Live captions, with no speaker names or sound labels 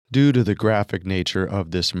Due to the graphic nature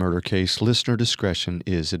of this murder case, listener discretion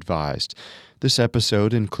is advised. This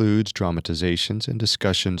episode includes dramatizations and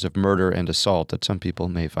discussions of murder and assault that some people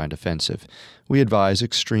may find offensive. We advise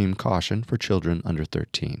extreme caution for children under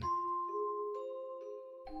 13.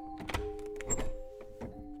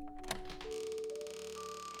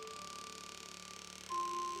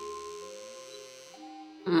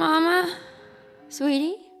 Mama?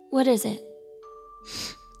 Sweetie? What is it?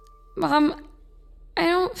 Mom, I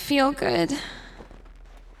don't feel good.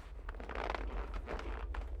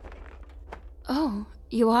 Oh,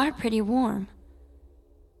 you are pretty warm.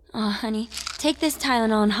 Aw, honey, take this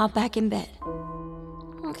Tylenol and hop back in bed.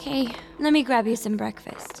 Okay, let me grab you some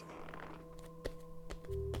breakfast.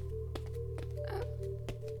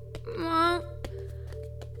 Mom,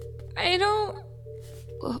 I don't...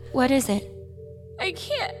 What is it? I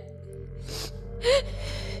can't...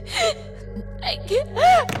 I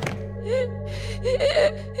can't...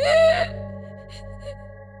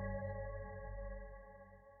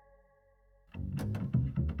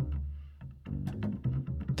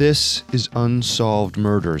 This is Unsolved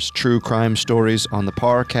Murders, true crime stories on the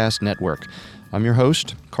Parcast Network. I'm your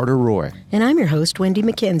host, Carter Roy. And I'm your host, Wendy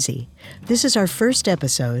McKenzie. This is our first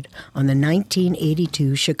episode on the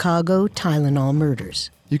 1982 Chicago Tylenol murders.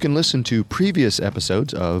 You can listen to previous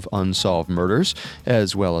episodes of Unsolved Murders,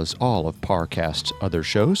 as well as all of Parcast's other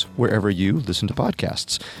shows, wherever you listen to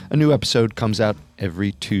podcasts. A new episode comes out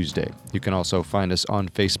every Tuesday. You can also find us on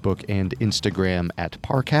Facebook and Instagram at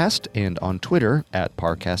Parcast, and on Twitter at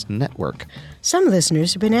Parcast Network. Some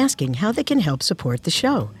listeners have been asking how they can help support the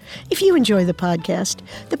show. If you enjoy the podcast,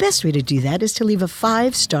 the best way to do that is to leave a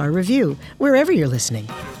 5-star review wherever you're listening.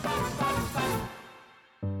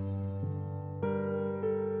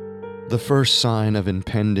 The first sign of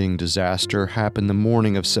impending disaster happened the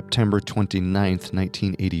morning of September 29,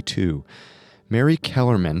 1982. Mary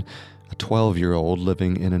Kellerman, a 12-year-old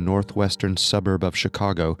living in a northwestern suburb of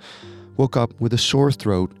Chicago, woke up with a sore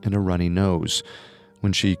throat and a runny nose.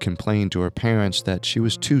 When she complained to her parents that she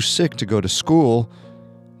was too sick to go to school,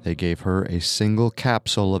 they gave her a single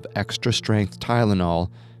capsule of extra-strength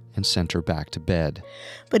Tylenol and sent her back to bed.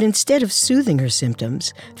 But instead of soothing her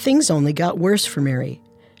symptoms, things only got worse for Mary.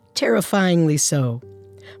 Terrifyingly so.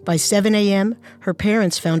 By 7 a.m., her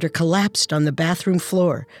parents found her collapsed on the bathroom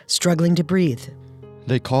floor, struggling to breathe.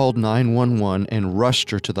 They called 911 and rushed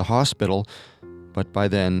her to the hospital, but by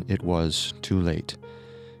then it was too late.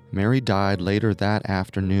 Mary died later that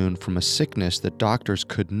afternoon from a sickness that doctors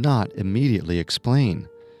could not immediately explain.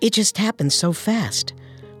 It just happened so fast.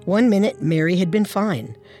 1 minute, Mary had been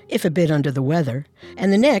fine, if a bit under the weather,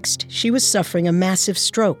 and the next, she was suffering a massive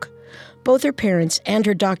stroke. Both her parents and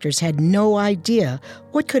her doctors had no idea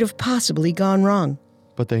what could have possibly gone wrong.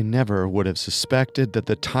 But they never would have suspected that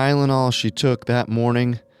the Tylenol she took that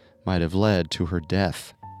morning might have led to her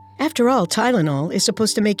death. After all, Tylenol is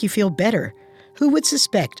supposed to make you feel better. Who would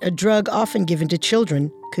suspect a drug often given to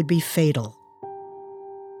children could be fatal?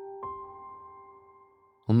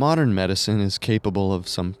 Well, modern medicine is capable of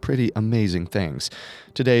some pretty amazing things.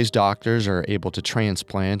 Today's doctors are able to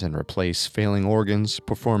transplant and replace failing organs,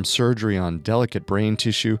 perform surgery on delicate brain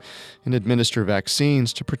tissue, and administer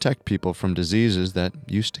vaccines to protect people from diseases that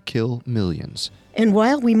used to kill millions. And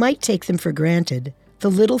while we might take them for granted,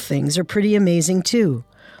 the little things are pretty amazing too.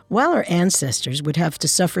 While our ancestors would have to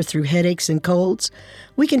suffer through headaches and colds,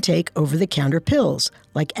 we can take over-the-counter pills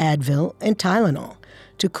like Advil and Tylenol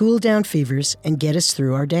to cool down fevers and get us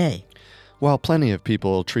through our day. While plenty of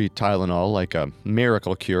people treat Tylenol like a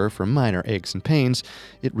miracle cure for minor aches and pains,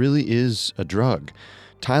 it really is a drug.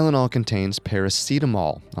 Tylenol contains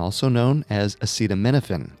paracetamol, also known as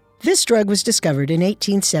acetaminophen. This drug was discovered in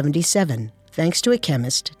 1877, thanks to a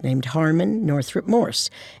chemist named Harmon Northrop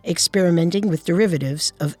Morse, experimenting with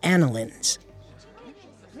derivatives of anilines.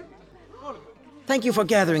 Thank you for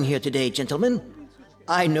gathering here today, gentlemen.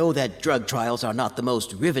 I know that drug trials are not the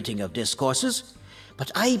most riveting of discourses,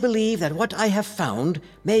 but I believe that what I have found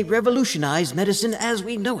may revolutionize medicine as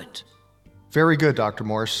we know it. Very good, Dr.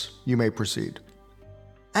 Morse. You may proceed.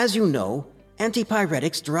 As you know,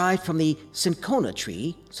 antipyretics derived from the cinchona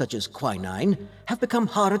tree, such as quinine, have become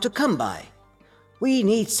harder to come by. We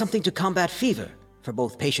need something to combat fever for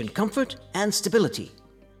both patient comfort and stability,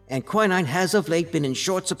 and quinine has of late been in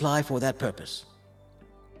short supply for that purpose.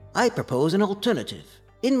 I propose an alternative.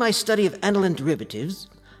 In my study of aniline derivatives,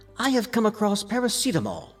 I have come across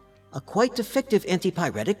paracetamol, a quite effective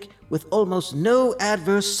antipyretic with almost no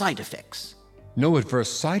adverse side effects. No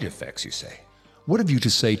adverse side effects, you say? What have you to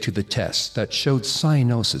say to the tests that showed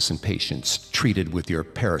cyanosis in patients treated with your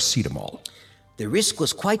paracetamol? The risk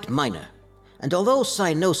was quite minor. And although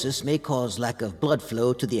cyanosis may cause lack of blood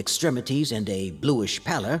flow to the extremities and a bluish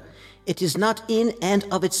pallor, it is not in and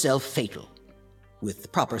of itself fatal.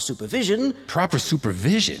 With proper supervision... Proper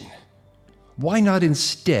supervision? Why not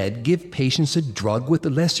instead give patients a drug with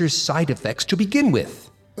lesser side effects to begin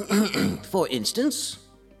with? For instance?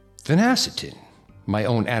 Phenacetin, my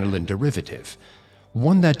own aniline derivative.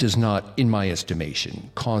 One that does not, in my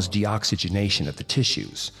estimation, cause deoxygenation of the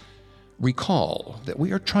tissues. Recall that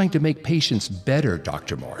we are trying to make patients better,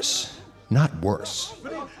 Dr. Morse, not worse.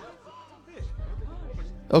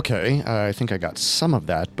 Okay, I think I got some of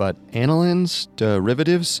that, but anilines,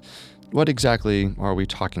 derivatives, what exactly are we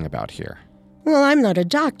talking about here? Well, I'm not a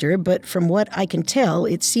doctor, but from what I can tell,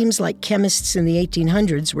 it seems like chemists in the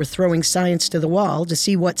 1800s were throwing science to the wall to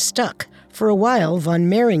see what stuck. For a while, von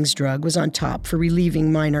Mehring's drug was on top for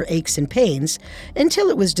relieving minor aches and pains, until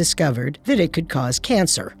it was discovered that it could cause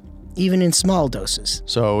cancer, even in small doses.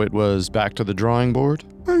 So it was back to the drawing board?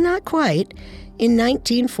 Well, not quite. In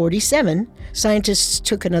 1947, scientists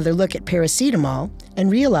took another look at paracetamol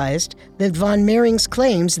and realized that von Mehring's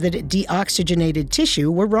claims that it deoxygenated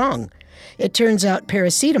tissue were wrong. It turns out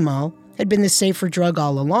paracetamol had been the safer drug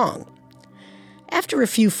all along. After a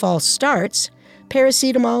few false starts,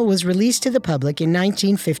 paracetamol was released to the public in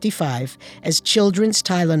 1955 as children's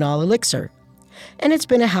Tylenol elixir, and it's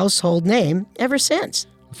been a household name ever since.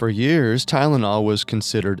 For years, Tylenol was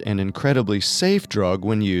considered an incredibly safe drug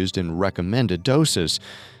when used in recommended doses.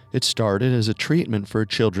 It started as a treatment for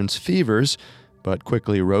children's fevers, but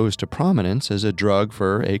quickly rose to prominence as a drug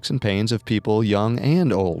for aches and pains of people young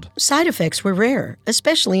and old. Side effects were rare,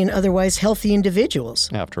 especially in otherwise healthy individuals.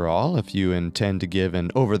 After all, if you intend to give an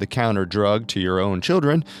over-the-counter drug to your own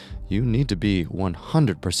children, you need to be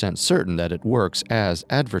 100% certain that it works as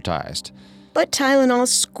advertised. But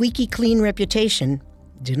Tylenol's squeaky clean reputation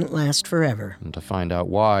didn't last forever. And to find out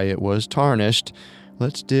why it was tarnished,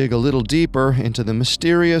 let's dig a little deeper into the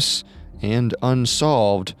mysterious and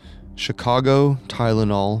unsolved Chicago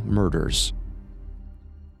Tylenol murders.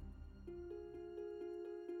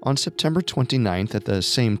 On September 29th, at the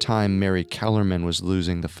same time Mary Kellerman was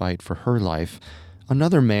losing the fight for her life,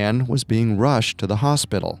 another man was being rushed to the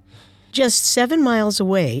hospital. Just 7 miles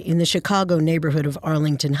away in the Chicago neighborhood of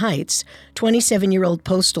Arlington Heights, 27-year-old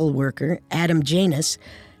postal worker Adam Janus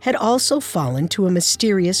had also fallen to a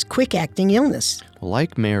mysterious, quick-acting illness.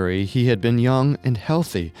 Like Mary, he had been young and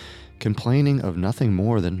healthy, complaining of nothing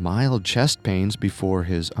more than mild chest pains before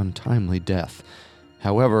his untimely death.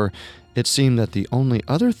 However, it seemed that the only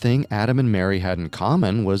other thing Adam and Mary had in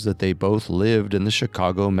common was that they both lived in the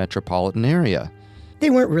Chicago metropolitan area. They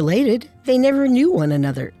weren't related, they never knew one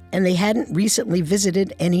another, and they hadn't recently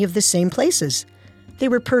visited any of the same places. They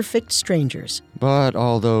were perfect strangers. But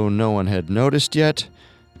although no one had noticed yet,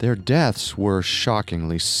 their deaths were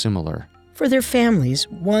shockingly similar. For their families,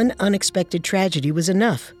 one unexpected tragedy was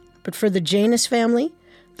enough. But for the Janus family,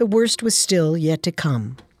 the worst was still yet to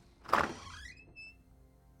come.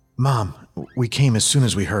 Mom, we came as soon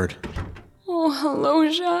as we heard. Oh,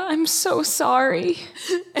 Aloysia, I'm so sorry.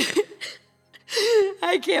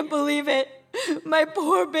 I can't believe it. My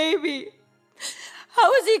poor baby.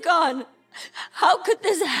 How is he gone? How could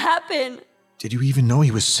this happen? Did you even know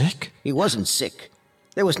he was sick? He wasn't sick.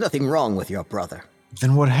 There was nothing wrong with your brother.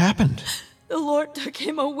 Then what happened? The Lord took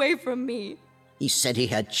him away from me. He said he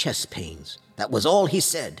had chest pains. That was all he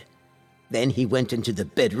said. Then he went into the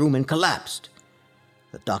bedroom and collapsed.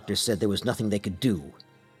 The doctor said there was nothing they could do.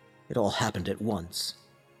 It all happened at once.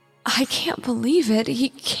 I can't believe it. He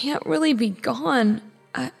can't really be gone.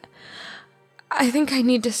 I think I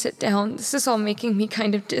need to sit down. This is all making me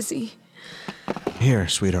kind of dizzy. Here,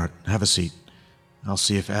 sweetheart, have a seat. I'll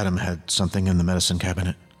see if Adam had something in the medicine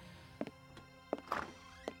cabinet.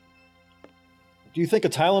 Do you think a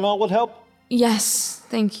Tylenol would help? Yes,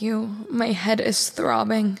 thank you. My head is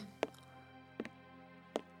throbbing.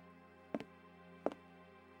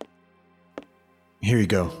 Here you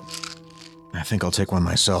go. I think I'll take one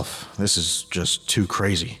myself. This is just too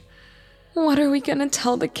crazy. What are we gonna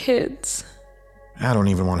tell the kids? I don't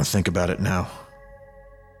even want to think about it now.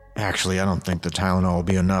 Actually, I don't think the Tylenol will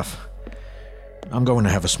be enough. I'm going to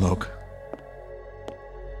have a smoke.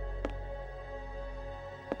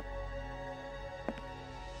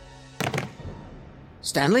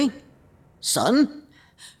 Stanley? Son?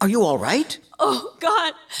 Are you all right? Oh,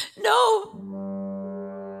 God, no!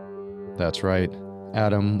 That's right.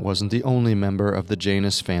 Adam wasn't the only member of the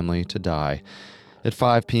Janus family to die. At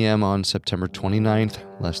 5 p.m. on September 29th,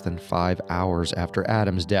 less than 5 hours after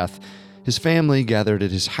Adam's death, his family gathered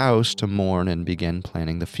at his house to mourn and began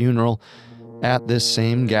planning the funeral. At this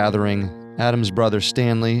same gathering, Adam's brother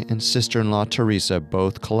Stanley and sister-in-law Teresa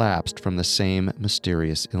both collapsed from the same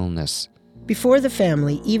mysterious illness. Before the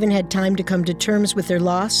family even had time to come to terms with their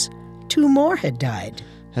loss, 2 more had died.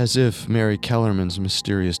 As if Mary Kellerman's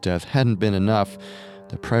mysterious death hadn't been enough,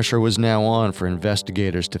 the pressure was now on for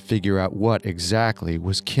investigators to figure out what exactly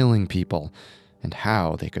was killing people and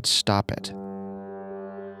how they could stop it.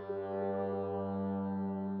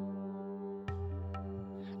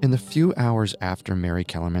 In the few hours after Mary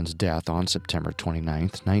Kellerman's death on September 29,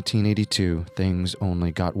 1982, things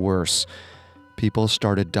only got worse. People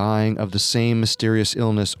started dying of the same mysterious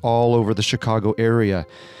illness all over the Chicago area.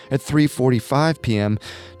 At 3:45 p.m.,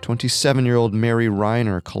 27-year-old Mary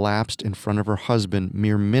Reiner collapsed in front of her husband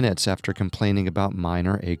mere minutes after complaining about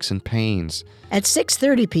minor aches and pains. At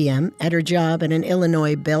 6:30 p.m., at her job at an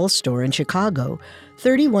Illinois Bell store in Chicago,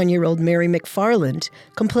 31-year-old Mary McFarland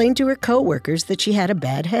complained to her coworkers that she had a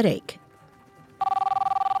bad headache.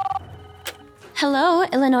 Hello,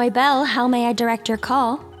 Illinois Bell. How may I direct your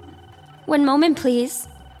call? One moment, please.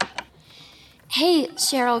 Hey,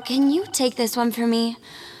 Cheryl, can you take this one for me?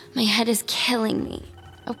 My head is killing me.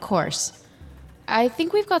 Of course. I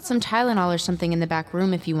think we've got some Tylenol or something in the back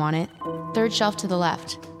room if you want it. 3rd shelf to the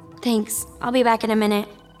left. Thanks. I'll be back in a minute.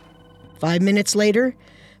 5 minutes later,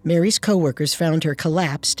 Mary's coworkers found her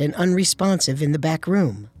collapsed and unresponsive in the back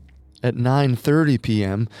room. At 9:30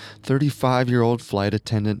 p.m., 35-year-old flight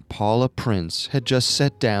attendant Paula Prince had just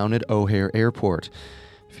sat down at O'Hare Airport.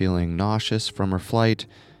 Feeling nauseous from her flight,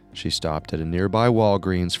 she stopped at a nearby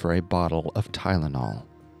Walgreens for a bottle of Tylenol.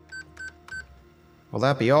 Will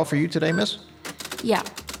that be all for you today, miss? Yeah,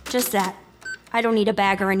 just that. I don't need a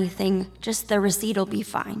bag or anything. Just the receipt'll be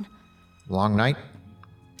fine. Long night?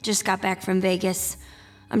 Just got back from Vegas.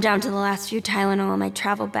 I'm down to the last few Tylenol in my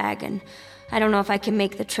travel bag, and I don't know if I can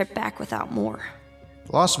make the trip back without more.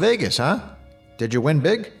 Las Vegas, huh? Did you win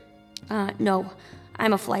big? No.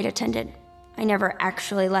 I'm a flight attendant. I never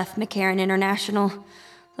actually left McCarran International.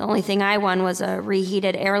 The only thing I won was a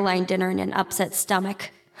reheated airline dinner and an upset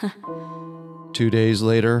stomach. 2 days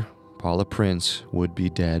later, Paula Prince would be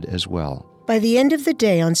dead as well. By the end of the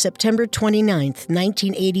day on September 29th,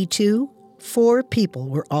 1982, 4 people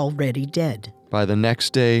were already dead. By the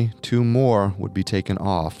next day, 2 more would be taken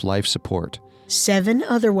off life support. 7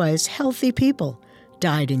 otherwise healthy people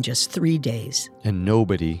died in just 3 days. And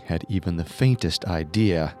nobody had even the faintest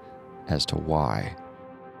idea as to why.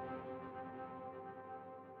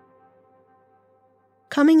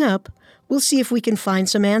 Coming up, we'll see if we can find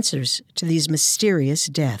some answers to these mysterious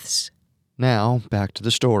deaths. Now, back to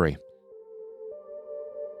the story.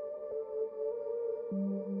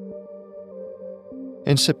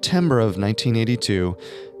 In September of 1982,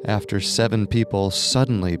 after 7 people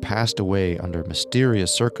suddenly passed away under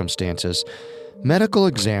mysterious circumstances, medical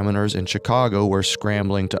examiners in Chicago were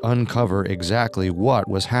scrambling to uncover exactly what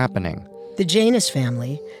was happening. The Janus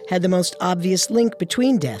family had the most obvious link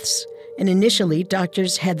between deaths, and initially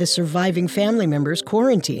doctors had the surviving family members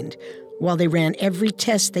quarantined while they ran every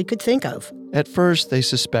test they could think of. At first, they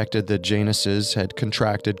suspected the Januses had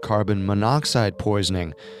contracted carbon monoxide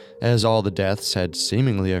poisoning, as all the deaths had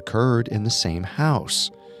seemingly occurred in the same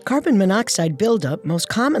house. Carbon monoxide buildup most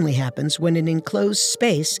commonly happens when an enclosed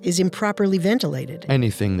space is improperly ventilated.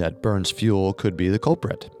 Anything that burns fuel could be the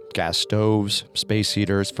culprit. Gas stoves, space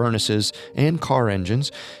heaters, furnaces, and car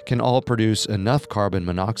engines can all produce enough carbon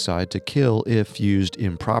monoxide to kill if used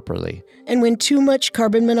improperly. And when too much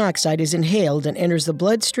carbon monoxide is inhaled and enters the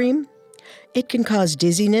bloodstream, it can cause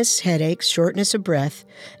dizziness, headaches, shortness of breath,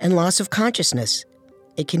 and loss of consciousness.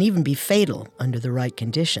 It can even be fatal under the right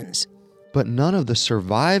conditions. But none of the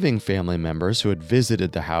surviving family members who had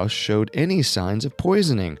visited the house showed any signs of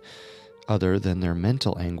poisoning. Other than their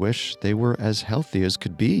mental anguish, they were as healthy as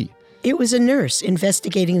could be. It was a nurse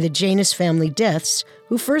investigating the Janus family deaths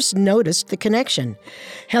who first noticed the connection.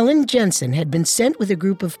 Helen Jensen had been sent with a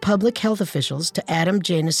group of public health officials to Adam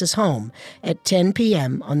Janus's home at 10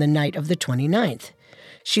 p.m. on the night of the 29th.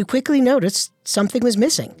 She quickly noticed something was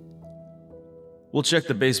missing. We'll check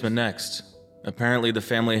the basement next. Apparently the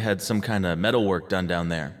family had some kind of metal work done down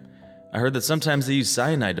there. I heard that sometimes they use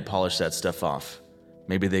cyanide to polish that stuff off.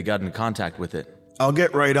 Maybe they got in contact with it. I'll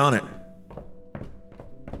get right on it.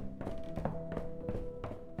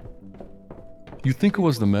 You think it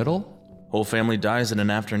was the metal? Whole family dies in an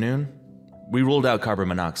afternoon? We ruled out carbon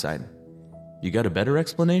monoxide. You got a better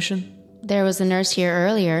explanation? There was a nurse here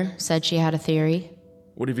earlier, said she had a theory.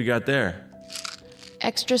 What have you got there?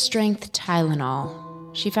 Extra strength Tylenol.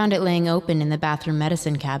 She found it laying open in the bathroom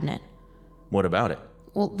medicine cabinet. What about it?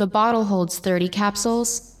 Well, the bottle holds 30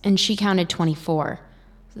 capsules, and she counted 24.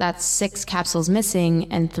 That's 6 capsules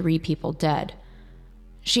missing and 3 people dead.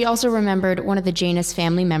 She also remembered one of the Janus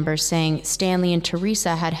family members saying Stanley and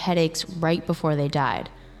Teresa had headaches right before they died.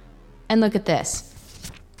 And look at this.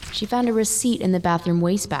 She found a receipt in the bathroom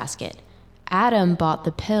wastebasket. Adam bought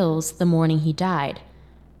the pills the morning he died.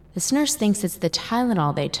 This nurse thinks it's the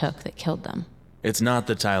Tylenol they took that killed them. It's not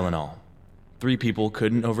the Tylenol. 3 people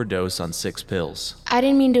couldn't overdose on 6 pills. I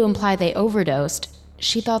didn't mean to imply they overdosed.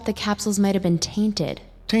 She thought the capsules might have been tainted.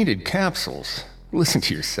 Tainted capsules? Listen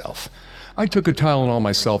to yourself. I took a Tylenol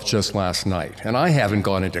myself just last night, and I haven't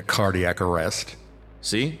gone into cardiac arrest.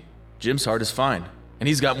 See? Jim's heart is fine, and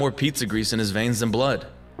he's got more pizza grease in his veins than blood.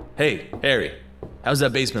 Hey, Harry, how's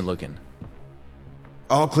that basement looking?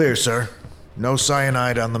 All clear, sir. No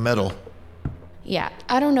cyanide on the metal. Yeah,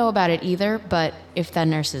 I don't know about it either, but if that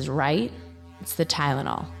nurse is right, it's the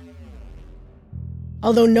Tylenol.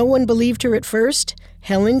 Although no one believed her at first,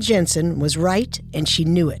 Helen Jensen was right, and she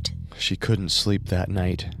knew it. She couldn't sleep that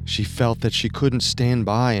night. She felt that she couldn't stand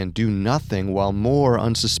by and do nothing while more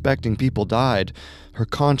unsuspecting people died. Her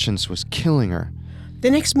conscience was killing her. The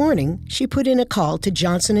next morning, she put in a call to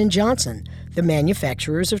Johnson & Johnson, the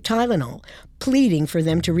manufacturers of Tylenol, pleading for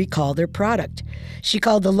them to recall their product. She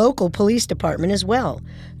called the local police department as well,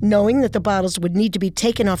 knowing that the bottles would need to be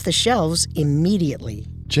taken off the shelves immediately.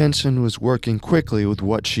 Jensen was working quickly with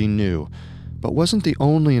what she knew, but wasn't the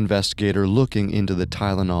only investigator looking into the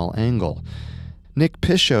Tylenol angle. Nick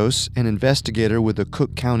Pichos, an investigator with the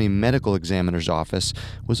Cook County Medical Examiner's Office,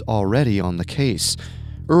 was already on the case.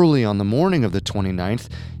 Early on the morning of the 29th,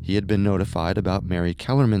 he had been notified about Mary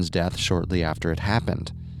Kellerman's death shortly after it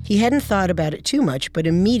happened. He hadn't thought about it too much, but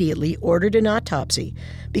immediately ordered an autopsy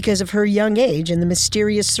because of her young age and the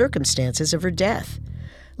mysterious circumstances of her death.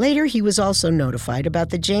 Later, he was also notified about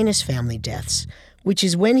the Janus family deaths, which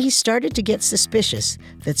is when he started to get suspicious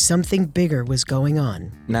that something bigger was going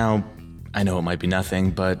on. Now, I know it might be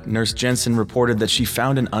nothing, but Nurse Jensen reported that she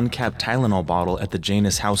found an uncapped Tylenol bottle at the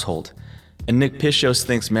Janus household. And Nick Pichos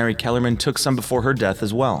thinks Mary Kellerman took some before her death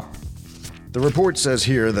as well. The report says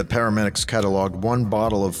here that paramedics cataloged 1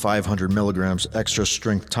 bottle of 500 milligrams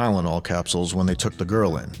extra-strength Tylenol capsules when they took the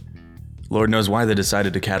girl in. Lord knows why they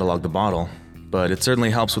decided to catalog the bottle, but it certainly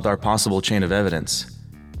helps with our possible chain of evidence.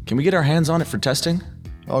 Can we get our hands on it for testing?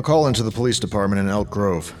 I'll call into the police department in Elk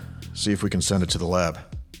Grove, see if we can send it to the lab.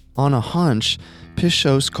 On a hunch,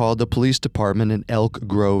 Pichos called the police department in Elk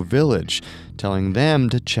Grove Village, telling them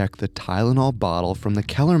to check the Tylenol bottle from the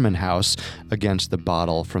Kellerman house against the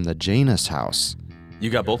bottle from the Janus house. You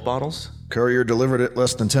got both bottles? Courier delivered it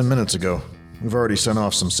less than 10 minutes ago. We've already sent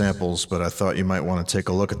off some samples, but I thought you might want to take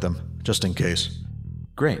a look at them, just in case.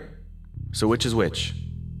 Great. So which is which?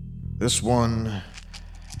 This one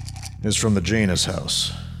is from the Janus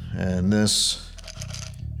house, and this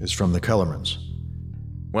is from the Kellermans.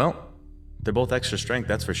 Well, they're both extra strength,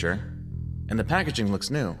 that's for sure. And the packaging looks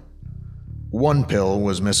new. 1 pill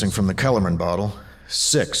was missing from the Kellerman bottle,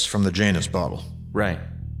 6 from the Janus bottle. Right.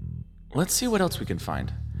 Let's see what else we can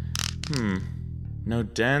find. No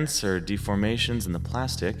dents or deformations in the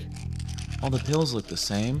plastic. All the pills look the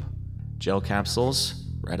same. Gel capsules,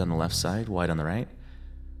 red on the left side, white on the right.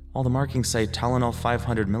 All the markings say Tylenol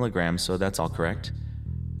 500 milligrams, so that's all correct.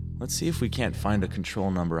 Let's see if we can't find a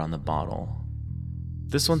control number on the bottle.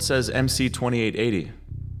 This one says MC2880.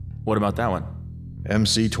 What about that one?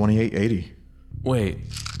 MC2880. Wait,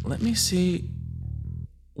 let me see.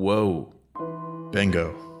 Whoa.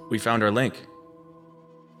 Bingo. We found our link.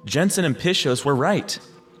 Jensen and Pichos were right.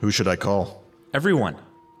 Who should I call? Everyone.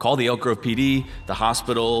 Call the Elk Grove PD, the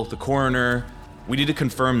hospital, the coroner. We need to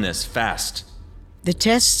confirm this fast. The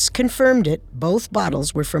tests confirmed it. Both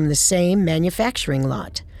bottles were from the same manufacturing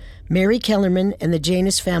lot. Mary Kellerman and the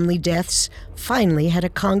Janus family deaths finally had a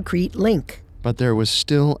concrete link. But there was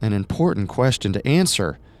still an important question to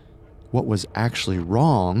answer. What was actually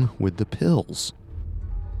wrong with the pills?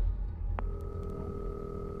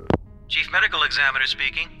 Chief Medical Examiner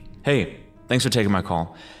speaking. Hey, thanks for taking my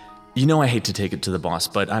call. You know I hate to take it to the boss,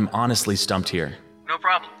 but I'm honestly stumped here. No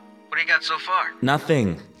problem. What do you got so far?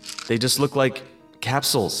 Nothing. They just look like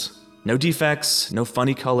capsules. No defects, no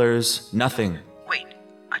funny colors, nothing. Wait,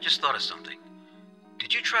 I just thought of something.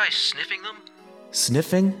 Did you try sniffing them?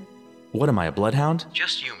 Sniffing? What am I, a bloodhound?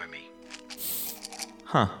 Just humor me.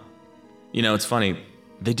 Huh. You know, it's funny.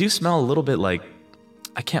 They do smell a little bit like...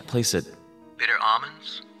 I can't place it. Bitter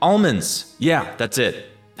almonds? Almonds! Yeah, that's it.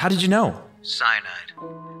 How did you know?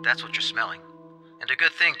 Cyanide. That's what you're smelling. And a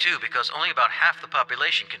good thing, too, because only about half the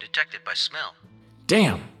population can detect it by smell.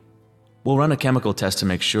 Damn! We'll run a chemical test to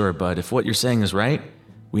make sure, but if what you're saying is right,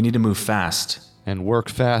 we need to move fast. And work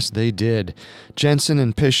fast they did. Jensen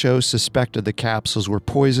and Pichot suspected the capsules were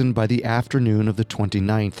poisoned by the afternoon of the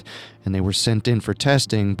 29th, and they were sent in for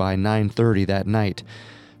testing by 9:30 that night.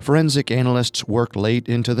 Forensic analysts worked late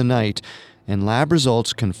into the night, and lab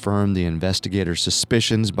results confirmed the investigators'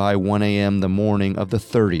 suspicions by 1 a.m. the morning of the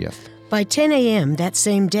 30th. By 10 a.m. that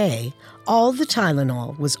same day, all the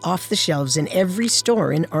Tylenol was off the shelves in every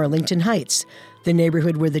store in Arlington Heights, the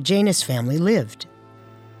neighborhood where the Janus family lived.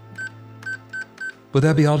 Will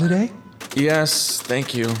that be all today? Yes,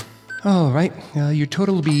 thank you. All right. Your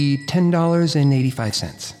total will be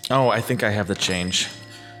 $10.85. Oh, I think I have the change.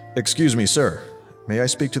 Excuse me, sir. May I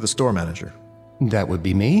speak to the store manager? That would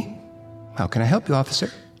be me. How can I help you, officer?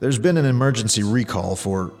 There's been an emergency recall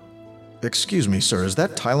for... Excuse me, sir, is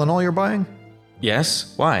that Tylenol you're buying?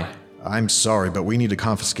 Yes? Why? I'm sorry, but we need to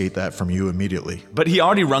confiscate that from you immediately. But he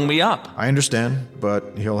already rung me up. I understand,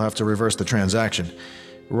 but he'll have to reverse the transaction.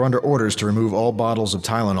 We're under orders to remove all bottles of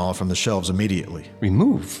Tylenol from the shelves immediately.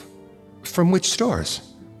 Remove? From which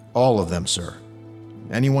stores? All of them, sir.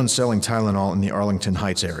 Anyone selling Tylenol in the Arlington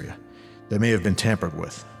Heights area. They may have been tampered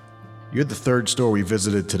with. You're the third store we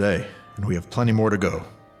visited today, and we have plenty more to go.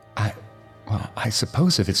 I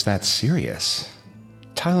suppose if it's that serious.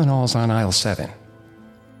 Tylenol's on aisle 7.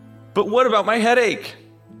 But what about my headache?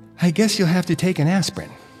 I guess you'll have to take an aspirin.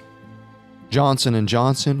 Johnson &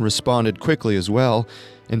 Johnson responded quickly as well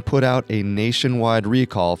and put out a nationwide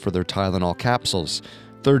recall for their Tylenol capsules.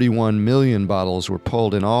 31 million bottles were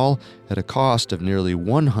pulled in all at a cost of nearly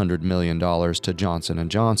 $100 million to Johnson &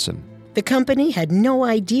 Johnson. The company had no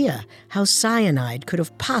idea how cyanide could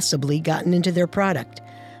have possibly gotten into their product,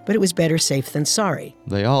 but it was better safe than sorry.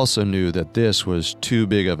 They also knew that this was too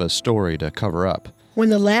big of a story to cover up. When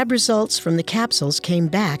the lab results from the capsules came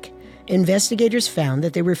back, investigators found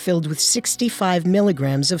that they were filled with 65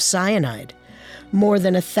 milligrams of cyanide, more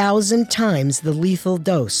than 1,000 times the lethal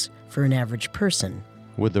dose for an average person.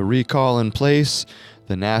 With the recall in place,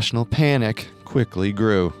 the national panic quickly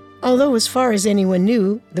grew. Although, as far as anyone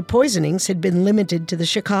knew, the poisonings had been limited to the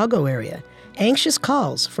Chicago area. Anxious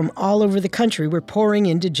calls from all over the country were pouring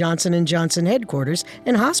into Johnson & Johnson headquarters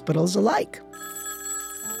and hospitals alike.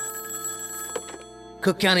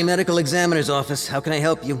 Cook County Medical Examiner's Office, how can I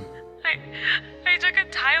help you? I took a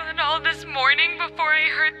Tylenol this morning before I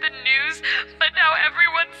heard the news, but now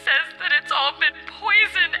everyone says that it's all been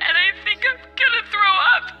poisoned, and I think I'm gonna throw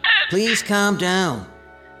up. Please calm down.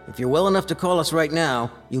 If you're well enough to call us right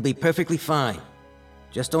now, you'll be perfectly fine.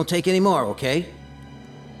 Just don't take any more, okay?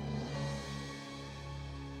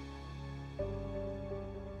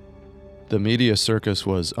 The media circus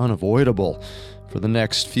was unavoidable. For the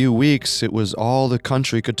next few weeks, it was all the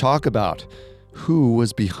country could talk about. Who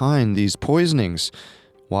was behind these poisonings?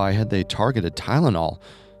 Why had they targeted Tylenol?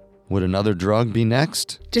 Would another drug be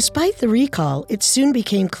next? Despite the recall, it soon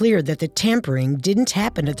became clear that the tampering didn't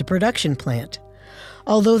happen at the production plant.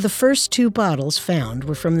 Although the first 2 bottles found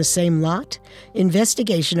were from the same lot,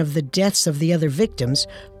 investigation of the deaths of the other victims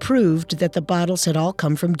proved that the bottles had all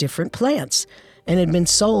come from different plants and had been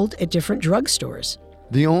sold at different drugstores.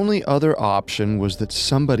 The only other option was that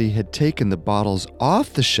somebody had taken the bottles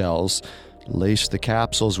off the shelves, laced the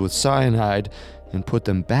capsules with cyanide, and put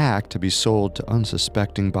them back to be sold to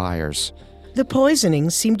unsuspecting buyers. The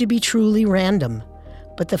poisonings seemed to be truly random,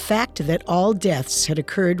 but the fact that all deaths had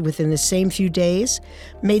occurred within the same few days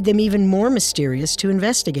made them even more mysterious to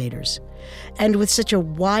investigators. And with such a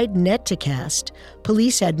wide net to cast,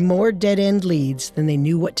 police had more dead-end leads than they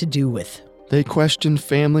knew what to do with. They questioned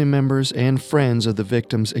family members and friends of the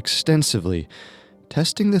victims extensively,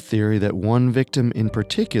 testing the theory that one victim in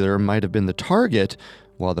particular might have been the target,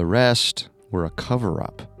 while the rest were a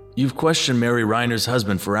cover-up. You've questioned Mary Reiner's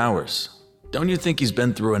husband for hours. Don't you think he's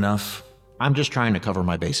been through enough? I'm just trying to cover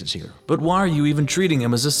my bases here. But why are you even treating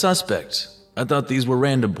him as a suspect? I thought these were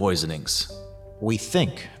random poisonings. We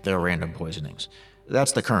think they're random poisonings.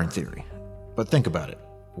 That's the current theory. But think about it.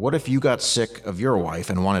 What if you got sick of your wife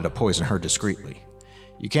and wanted to poison her discreetly?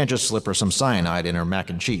 You can't just slip her some cyanide in her mac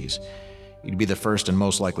and cheese. You'd be the first and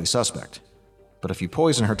most likely suspect. But if you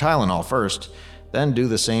poison her Tylenol first, then do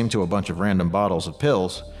the same to a bunch of random bottles of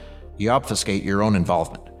pills, you obfuscate your own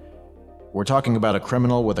involvement. We're talking about a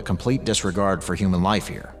criminal with a complete disregard for human life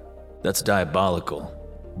here. That's diabolical.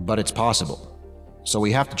 But it's possible. So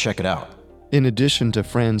we have to check it out. In addition to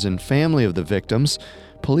friends and family of the victims,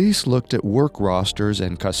 police looked at work rosters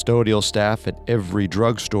and custodial staff at every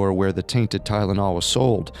drugstore where the tainted Tylenol was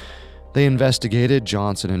sold. They investigated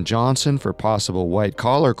Johnson & Johnson for possible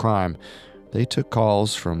white-collar crime. They took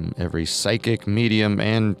calls from every psychic, medium,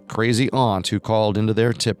 and crazy aunt who called into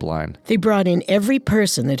their tip line. They brought in every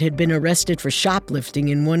person that had been arrested for shoplifting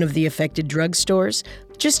in one of the affected drugstores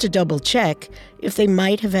just to double check if they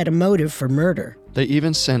might have had a motive for murder. They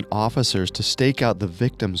even sent officers to stake out the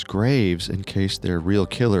victims' graves in case their real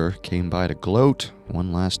killer came by to gloat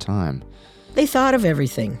one last time. They thought of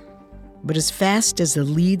everything, but as fast as the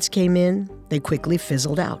leads came in, they quickly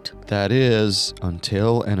fizzled out. That is,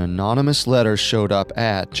 until an anonymous letter showed up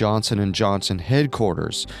at Johnson & Johnson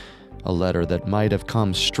headquarters, a letter that might have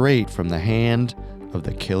come straight from the hand of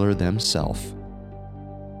the killer themselves.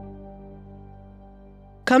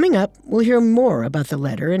 Coming up, we'll hear more about the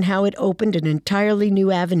letter and how it opened an entirely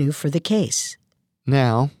new avenue for the case.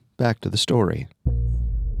 Now, back to the story.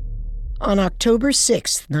 On October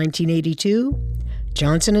 6, 1982,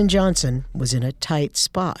 Johnson & Johnson was in a tight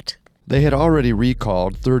spot. They had already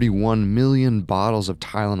recalled 31 million bottles of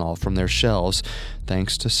Tylenol from their shelves,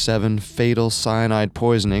 thanks to 7 fatal cyanide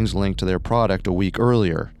poisonings linked to their product a week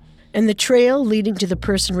earlier. And the trail leading to the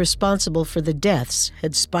person responsible for the deaths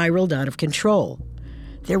had spiraled out of control.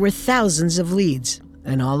 There were thousands of leads,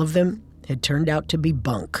 and all of them had turned out to be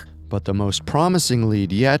bunk. But the most promising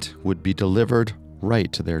lead yet would be delivered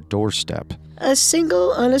right to their doorstep. A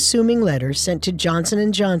single, unassuming letter sent to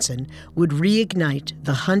Johnson & Johnson would reignite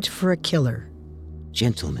the hunt for a killer.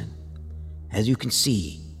 Gentlemen, as you can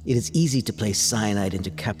see, it is easy to place cyanide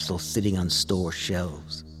into capsules sitting on store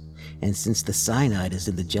shelves. And since the cyanide is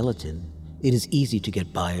in the gelatin, it is easy to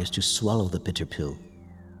get buyers to swallow the bitter pill.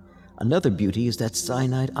 Another beauty is that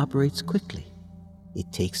cyanide operates quickly.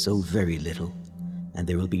 It takes so very little, and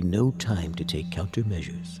there will be no time to take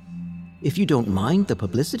countermeasures. If you don't mind the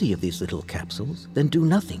publicity of these little capsules, then do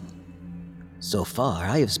nothing. So far,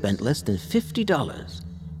 I have spent less than $50,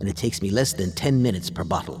 and it takes me less than 10 minutes per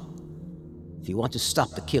bottle. If you want to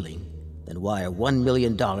stop the killing, then wire $1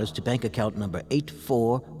 million to bank account number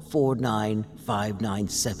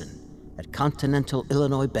 8449597 at Continental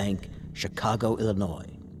Illinois Bank, Chicago, Illinois.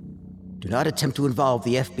 Do not attempt to involve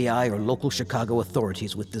the FBI or local Chicago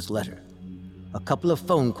authorities with this letter. A couple of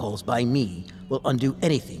phone calls by me will undo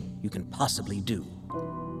anything you can possibly do.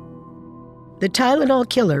 The Tylenol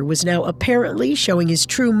killer was now apparently showing his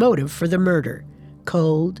true motive for the murder: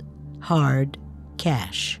 cold, hard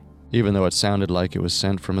cash. Even though it sounded like it was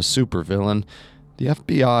sent from a supervillain, the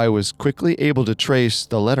FBI was quickly able to trace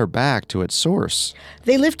the letter back to its source.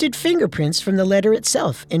 They lifted fingerprints from the letter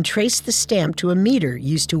itself and traced the stamp to a meter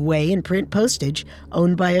used to weigh and print postage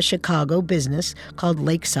owned by a Chicago business called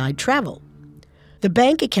Lakeside Travel. The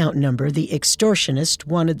bank account number the extortionist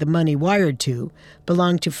wanted the money wired to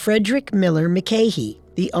belonged to Frederick Miller McCahey,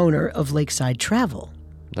 the owner of Lakeside Travel.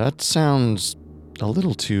 That sounds a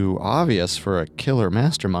little too obvious for a killer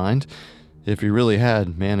mastermind. If he really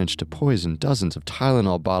had managed to poison dozens of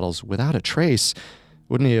Tylenol bottles without a trace,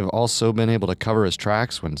 wouldn't he have also been able to cover his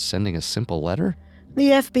tracks when sending a simple letter? The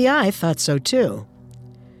FBI thought so too.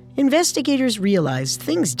 Investigators realized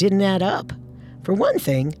things didn't add up. For one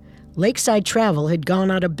thing, Lakeside Travel had gone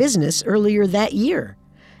out of business earlier that year,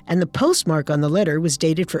 and the postmark on the letter was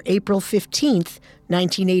dated for April 15th,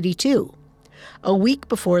 1982, a week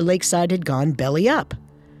before Lakeside had gone belly up.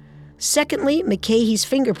 Secondly, McCahey's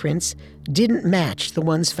fingerprints didn't match the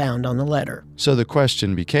ones found on the letter. So the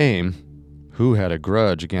question became, who had a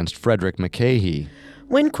grudge against Frederick McCahey?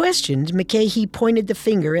 When questioned, McCahey pointed the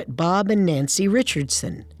finger at Bob and Nancy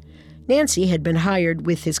Richardson. Nancy had been hired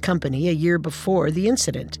with his company a year before the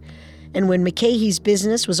incident, and when McCahey's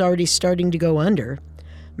business was already starting to go under,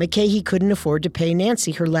 McCahey couldn't afford to pay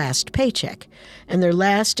Nancy her last paycheck, and their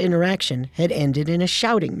last interaction had ended in a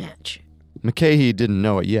shouting match. McCahey didn't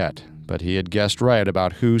know it yet, but he had guessed right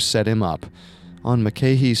about who set him up. On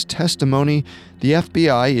McCahey's testimony, the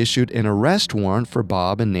FBI issued an arrest warrant for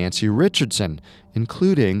Bob and Nancy Richardson,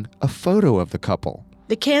 including a photo of the couple.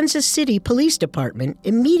 The Kansas City Police Department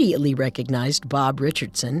immediately recognized Bob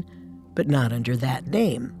Richardson, but not under that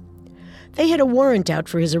name. They had a warrant out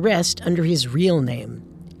for his arrest under his real name.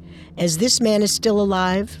 As this man is still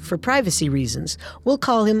alive, for privacy reasons, we'll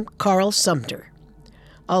call him Carl Sumter,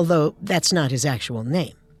 although that's not his actual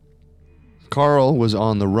name. Carl was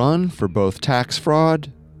on the run for both tax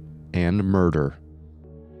fraud and murder.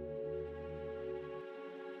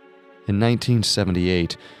 In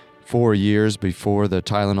 1978, 4 years before the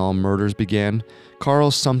Tylenol murders began,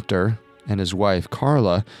 Carl Sumter and his wife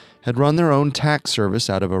Carla had run their own tax service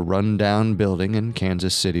out of a run-down building in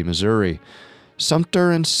Kansas City, Missouri.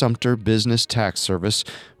 Sumter & Sumter Business Tax Service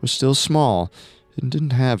was still small and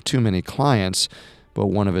didn't have too many clients, but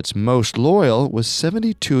one of its most loyal was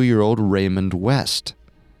 72-year-old Raymond West.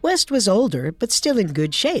 West was older, but still in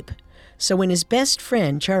good shape. So when his best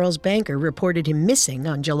friend, Charles Banker, reported him missing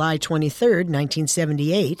on July 23,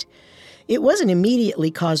 1978, it wasn't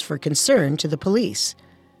immediately cause for concern to the police.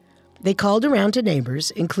 They called around to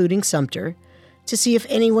neighbors, including Sumter, to see if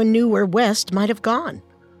anyone knew where West might have gone.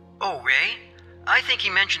 Oh, Ray? I think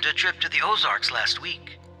he mentioned a trip to the Ozarks last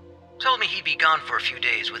week. Told me he'd be gone for a few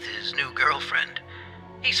days with his new girlfriend.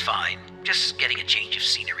 He's fine, just getting a change of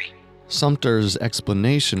scenery. Sumter's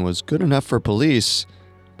explanation was good enough for police,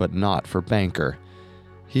 but not for Banker.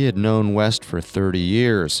 He had known West for 30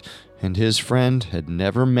 years, and his friend had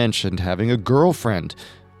never mentioned having a girlfriend,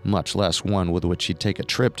 much less one with which he'd take a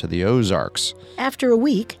trip to the Ozarks. After a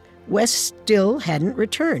week, West still hadn't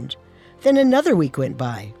returned. Then another week went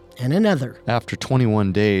by, and another. After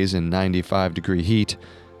 21 days in 95-degree heat,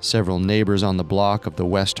 several neighbors on the block of the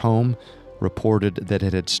West home reported that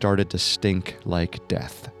it had started to stink like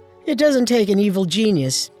death. It doesn't take an evil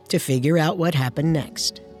genius to figure out what happened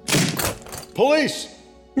next. Police!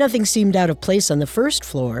 Nothing seemed out of place on the first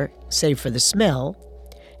floor, save for the smell.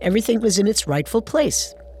 Everything was in its rightful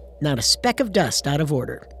place. Not a speck of dust out of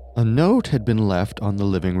order. A note had been left on the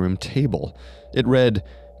living room table. It read,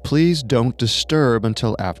 "Please don't disturb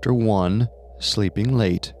until after 1. Sleeping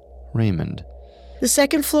late. Raymond." The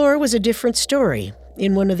second floor was a different story.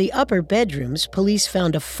 In one of the upper bedrooms, police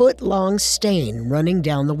found a foot-long stain running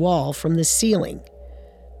down the wall from the ceiling.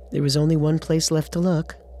 There was only one place left to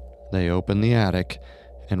look. They opened the attic,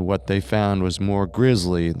 and what they found was more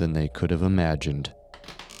grisly than they could have imagined.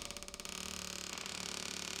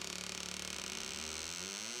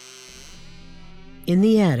 In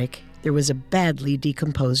the attic, there was a badly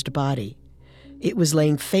decomposed body. It was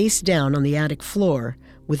laying face down on the attic floor,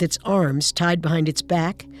 with its arms tied behind its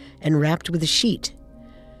back and wrapped with a sheet.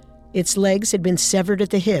 Its legs had been severed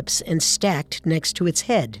at the hips and stacked next to its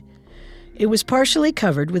head. It was partially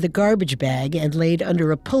covered with a garbage bag and laid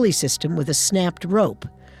under a pulley system with a snapped rope,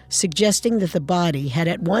 suggesting that the body had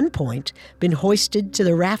at one point been hoisted to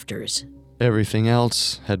the rafters. Everything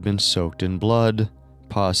else had been soaked in blood,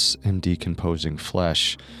 pus, and decomposing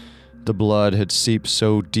flesh. The blood had seeped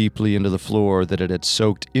so deeply into the floor that it had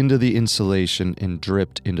soaked into the insulation and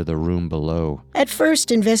dripped into the room below. At first,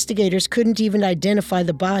 investigators couldn't even identify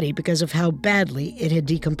the body because of how badly it had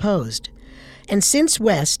decomposed. And since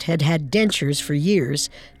West had had dentures for years,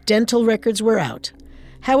 dental records were out.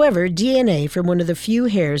 However, DNA from one of the few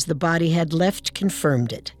hairs the body had left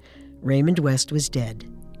confirmed it. Raymond West was dead.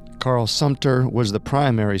 Carl Sumter was the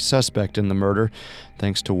primary suspect in the murder,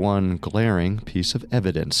 thanks to one glaring piece of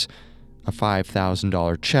evidence. A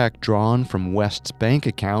 $5,000 check drawn from West's bank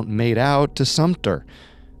account made out to Sumter.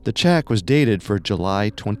 The check was dated for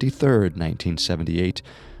July 23, 1978,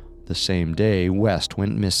 the same day West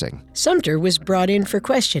went missing. Sumter was brought in for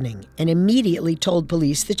questioning and immediately told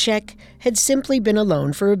police the check had simply been a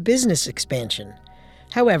loan for a business expansion.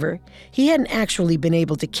 However, he hadn't actually been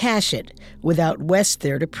able to cash it without West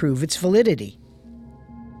there to prove its validity.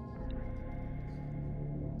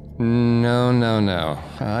 No.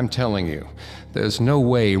 I'm telling you, there's no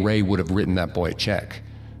way Ray would have written that boy a check.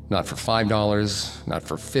 Not for $5, not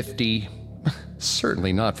for $50,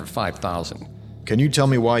 certainly not for $5,000. Can you tell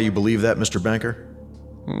me why you believe that, Mr. Banker?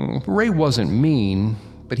 Ray wasn't mean,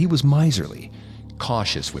 but he was miserly,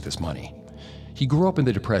 cautious with his money. He grew up in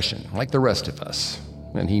the Depression, like the rest of us,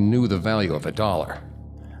 and he knew the value of a dollar.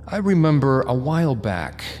 I remember a while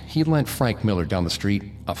back, he lent Frank Miller down the street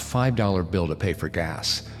a $5 bill to pay for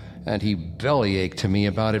gas, and he bellyached to me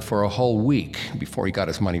about it for a whole week before he got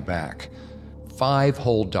his money back. $5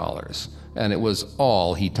 whole, and it was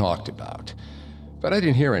all he talked about. But I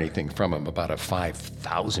didn't hear anything from him about a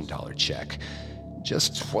 $5,000 check.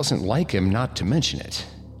 Just wasn't like him not to mention it.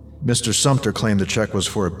 Mr. Sumter claimed the check was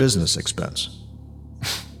for a business expense.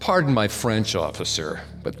 Pardon my French, officer,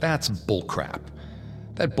 but that's bullcrap.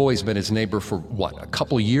 That boy's been his neighbor for, a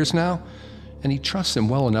couple years now? And he trusts him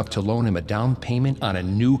well enough to loan him a down payment on a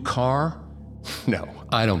new car? No,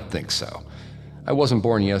 I don't think so. I wasn't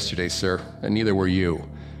born yesterday, sir, and neither were you.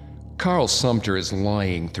 Carl Sumter is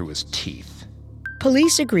lying through his teeth.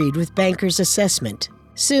 Police agreed with Banker's assessment.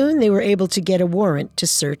 Soon they were able to get a warrant to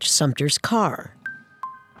search Sumter's car.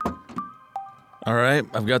 All right,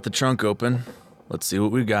 I've got the trunk open. Let's see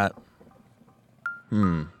what we got.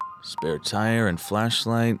 Spare tire and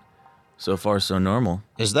flashlight. So far, so normal.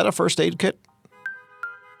 Is that a first aid kit?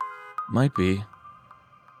 Might be.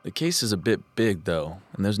 The case is a bit big, though,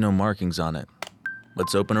 and there's no markings on it.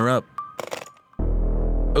 Let's open her up.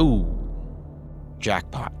 Oh.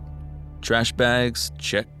 Jackpot. Trash bags,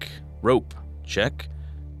 check. Rope, check.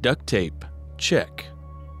 Duct tape, check.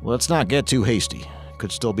 Let's not get too hasty.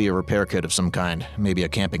 Could still be a repair kit of some kind, maybe a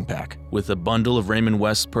camping pack. With a bundle of Raymond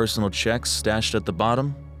West's personal checks stashed at the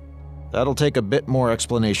bottom? That'll take a bit more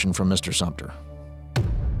explanation from Mr. Sumter.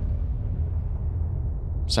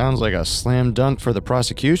 Sounds like a slam dunk for the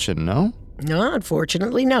prosecution, no? No,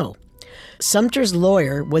 unfortunately, no. Sumter's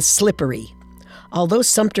lawyer was slippery. Although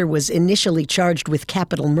Sumter was initially charged with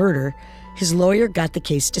capital murder, his lawyer got the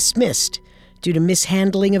case dismissed due to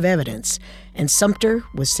mishandling of evidence, and Sumter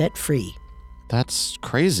was set free. That's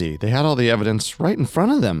crazy. They had all the evidence right in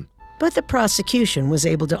front of them. But the prosecution was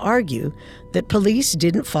able to argue that police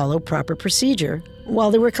didn't follow proper procedure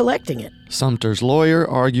while they were collecting it. Sumter's lawyer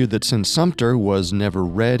argued that since Sumter was never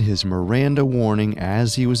read his Miranda warning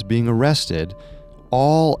as he was being arrested,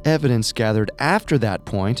 all evidence gathered after that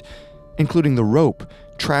point, including the rope,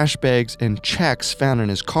 trash bags, and checks found in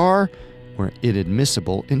his car, were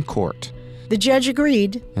inadmissible in court. The judge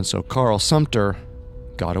agreed. And so Carl Sumter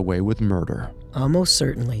got away with murder. Almost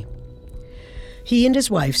certainly. He and his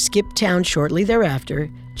wife skipped town shortly thereafter,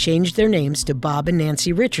 changed their names to Bob and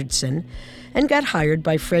Nancy Richardson, and got hired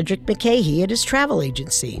by Frederick McCahey at his travel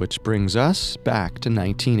agency. Which brings us back to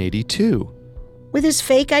 1982. With his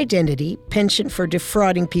fake identity, penchant for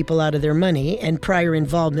defrauding people out of their money, and prior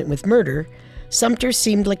involvement with murder, Sumter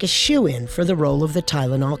seemed like a shoo-in for the role of the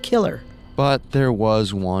Tylenol killer. But there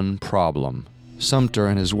was one problem. Sumter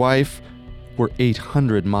and his wife were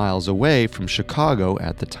 800 miles away from Chicago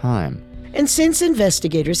at the time. And since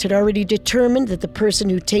investigators had already determined that the person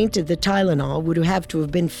who tainted the Tylenol would have to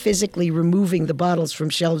have been physically removing the bottles from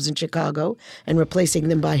shelves in Chicago and replacing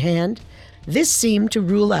them by hand, this seemed to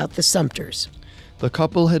rule out the Sumters. The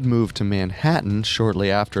couple had moved to Manhattan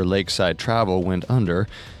shortly after Lakeside Travel went under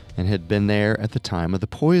and had been there at the time of the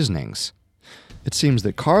poisonings. It seems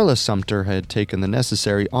that Carla Sumter had taken the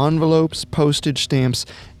necessary envelopes, postage stamps,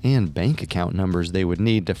 and bank account numbers they would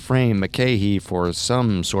need to frame McCahey for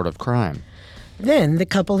some sort of crime. Then the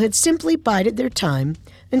couple had simply bided their time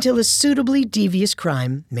until a suitably devious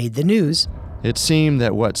crime made the news. It seemed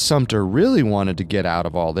that what Sumter really wanted to get out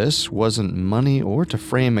of all this wasn't money or to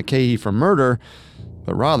frame McCahey for murder,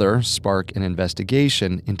 but rather spark an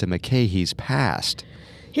investigation into McCahey's past.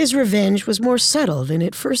 His revenge was more subtle than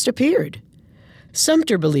it first appeared.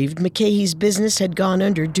 Sumter believed McCahey's business had gone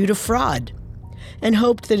under due to fraud, and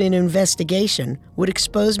hoped that an investigation would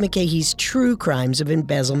expose McCahey's true crimes of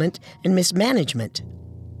embezzlement and mismanagement.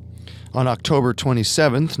 On October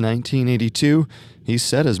 27, 1982, he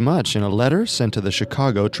said as much in a letter sent to the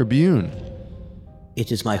Chicago Tribune.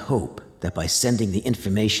 It is my hope that by sending the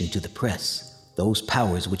information to the press, those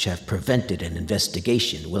powers which have prevented an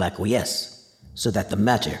investigation will acquiesce, so that the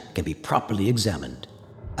matter can be properly examined.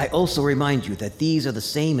 I also remind you that these are the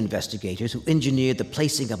same investigators who engineered the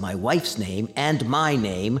placing of my wife's name and my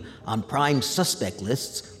name on prime suspect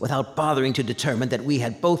lists without bothering to determine that we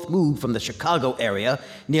had both moved from the Chicago area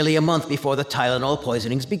nearly a month before the Tylenol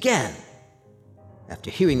poisonings began. After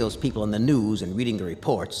hearing those people on the news and reading the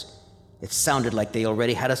reports, it sounded like they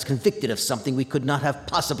already had us convicted of something we could not have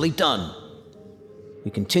possibly done.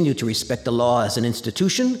 We continue to respect the law as an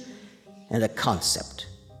institution and a concept.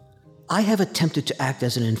 I have attempted to act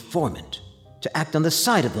as an informant, to act on the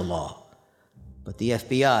side of the law. But the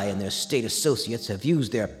FBI and their state associates have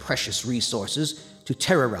used their precious resources to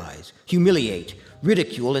terrorize, humiliate,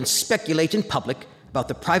 ridicule, and speculate in public about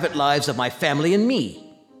the private lives of my family and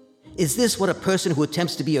me. Is this what a person who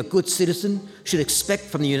attempts to be a good citizen should expect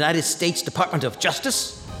from the United States Department of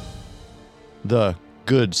Justice? The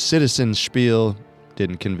good citizen spiel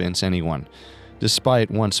didn't convince anyone. Despite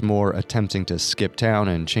once more attempting to skip town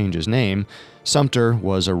and change his name, Sumter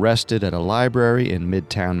was arrested at a library in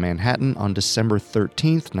Midtown Manhattan on December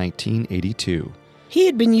 13, 1982. He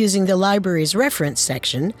had been using the library's reference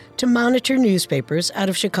section to monitor newspapers out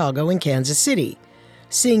of Chicago and Kansas City,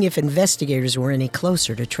 seeing if investigators were any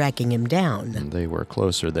closer to tracking him down. And they were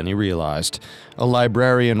closer than he realized. A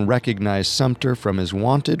librarian recognized Sumter from his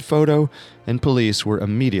wanted photo, and police were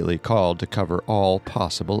immediately called to cover all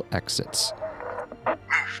possible exits.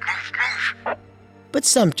 But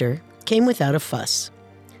Sumter came without a fuss.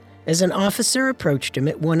 As an officer approached him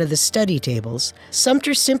at one of the study tables,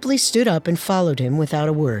 Sumter simply stood up and followed him without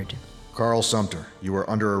a word. Carl Sumter, you are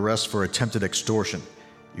under arrest for attempted extortion.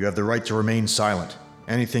 You have the right to remain silent.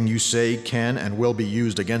 Anything you say can and will be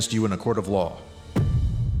used against you in a court of law.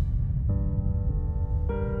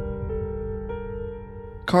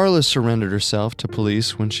 Carla surrendered herself to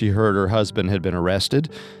police when she heard her husband had been arrested.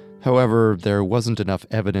 However, there wasn't enough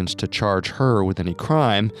evidence to charge her with any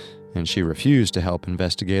crime, and she refused to help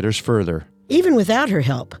investigators further. Even without her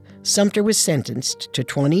help, Sumter was sentenced to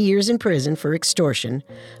 20 years in prison for extortion,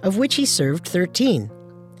 of which he served 13.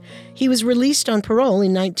 He was released on parole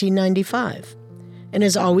in 1995 and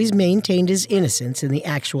has always maintained his innocence in the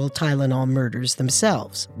actual Tylenol murders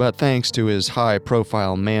themselves. But thanks to his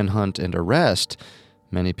high-profile manhunt and arrest,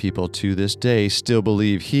 many people to this day still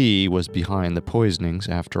believe he was behind the poisonings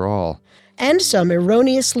after all. And some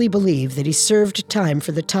erroneously believe that he served time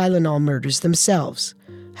for the Tylenol murders themselves.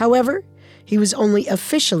 However, he was only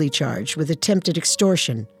officially charged with attempted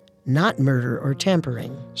extortion, not murder or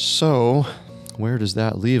tampering. So, where does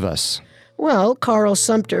that leave us? Well, Carl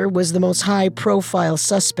Sumter was the most high-profile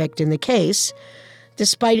suspect in the case,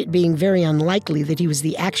 despite it being very unlikely that he was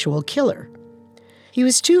the actual killer. He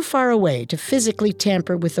was too far away to physically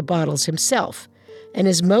tamper with the bottles himself, and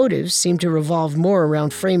his motives seemed to revolve more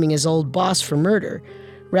around framing his old boss for murder,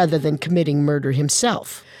 rather than committing murder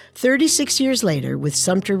himself. 36 years later, with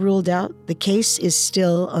Sumter ruled out, the case is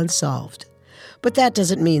still unsolved. But that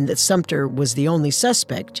doesn't mean that Sumter was the only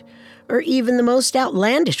suspect, or even the most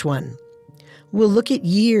outlandish one. We'll look at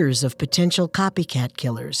years of potential copycat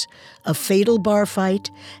killers, a fatal bar fight,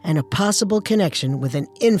 and a possible connection with an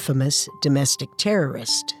infamous domestic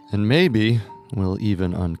terrorist. And maybe we'll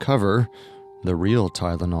even uncover the real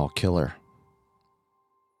Tylenol killer.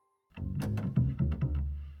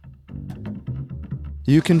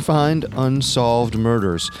 You can find Unsolved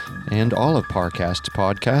Murders and all of Parcast's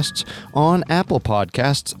podcasts on Apple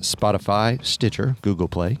Podcasts, Spotify, Stitcher, Google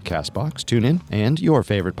Play, CastBox, TuneIn, and your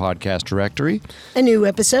favorite podcast directory. A new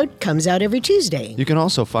episode comes out every Tuesday. You can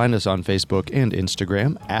also find us on Facebook and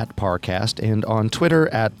Instagram at Parcast and on Twitter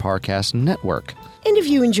at Parcast Network. And if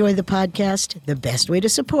you enjoy the podcast, the best way to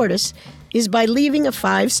support us is by leaving a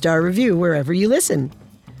 5-star review wherever you listen.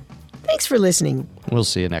 Thanks for listening. We'll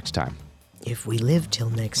see you next time. If we live till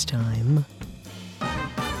next time.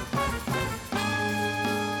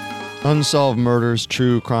 Unsolved Murders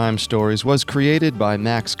True Crime Stories was created by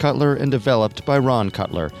Max Cutler and developed by Ron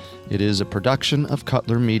Cutler. It is a production of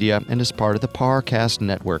Cutler Media and is part of the Parcast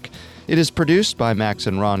Network. It is produced by Max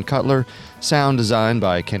and Ron Cutler, sound designed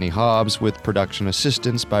by Kenny Hobbs, with production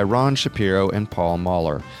assistance by Ron Shapiro and Paul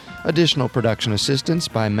Mahler. Additional production assistance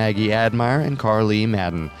by Maggie Admire and Carly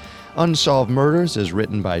Madden. Unsolved Murders is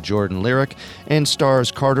written by Jordan Lyric and stars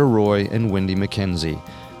Carter Roy and Wendy McKenzie.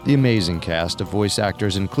 The amazing cast of voice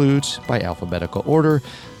actors includes, by alphabetical order,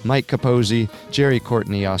 Mike Capozzi, Jerry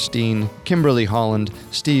Courtney Austin, Kimberly Holland,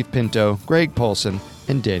 Steve Pinto, Greg Polson,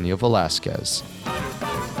 and Daniel Velasquez.